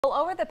Well,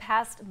 over the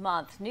past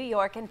month, New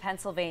York and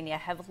Pennsylvania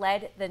have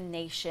led the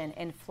nation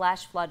in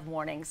flash flood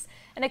warnings,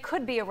 and it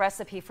could be a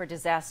recipe for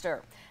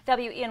disaster.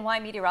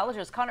 WENY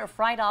meteorologist Connor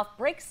Friedhoff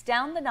breaks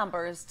down the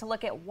numbers to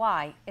look at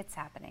why it's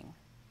happening.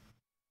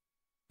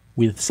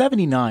 With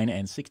 79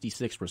 and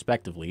 66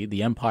 respectively,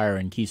 the Empire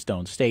and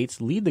Keystone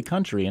states lead the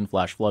country in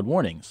flash flood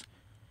warnings.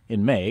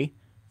 In May,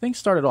 things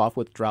started off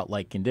with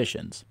drought-like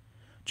conditions.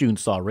 June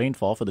saw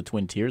rainfall for the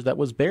Twin Tiers that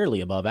was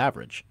barely above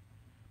average.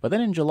 But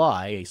then in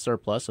July, a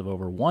surplus of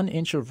over 1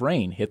 inch of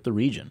rain hit the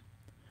region.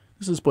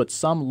 This has put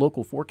some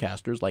local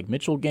forecasters like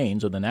Mitchell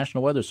Gaines of the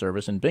National Weather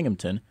Service in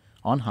Binghamton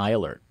on high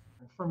alert.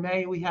 For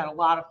May, we had a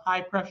lot of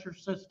high-pressure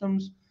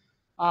systems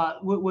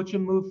which have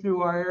moved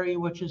through our area,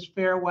 which is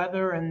fair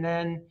weather. And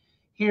then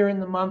here in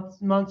the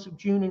months of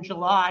June and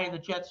July, the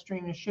jet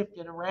stream has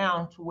shifted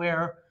around to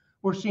where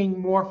we're seeing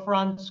more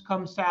fronts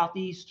come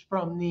southeast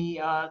from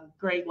the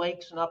Great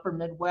Lakes and upper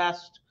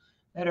Midwest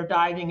that are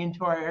diving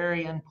into our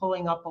area and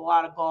pulling up a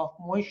lot of Gulf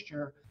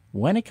moisture.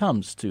 When it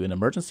comes to an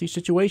emergency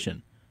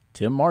situation,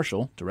 Tim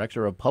Marshall,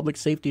 Director of Public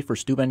Safety for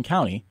Steuben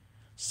County,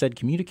 said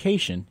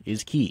communication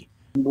is key.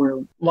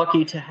 We're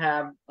lucky to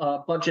have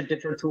a bunch of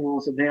different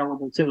tools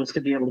available to us to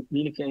be able to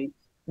communicate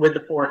with the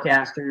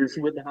forecasters,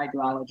 with the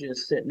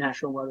hydrologists at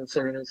National Weather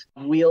Service.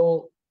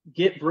 We'll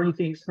get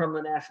briefings from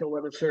the National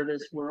Weather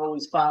Service. We're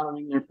always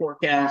following their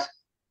forecast.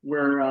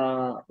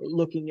 We're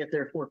looking at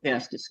their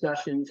forecast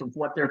discussions of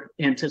what they're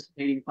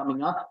anticipating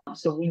coming up.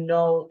 So we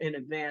know in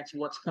advance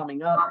what's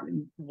coming up,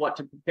 and what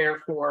to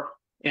prepare for,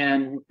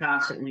 and we're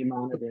constantly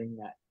monitoring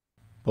that.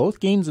 Both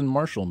Gaines and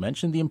Marshall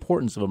mentioned the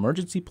importance of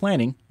emergency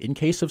planning in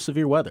case of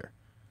severe weather.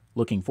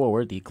 Looking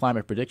forward, the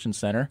Climate Prediction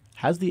Center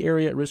has the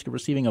area at risk of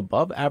receiving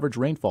above average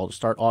rainfall to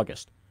start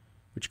August,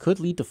 which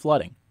could lead to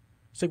flooding.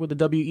 Stick with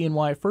the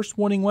WENY First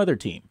Warning Weather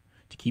Team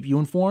to keep you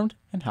informed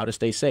and how to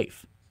stay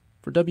safe.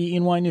 For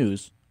WENY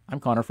News, I'm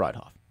Connor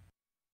Friedhoff.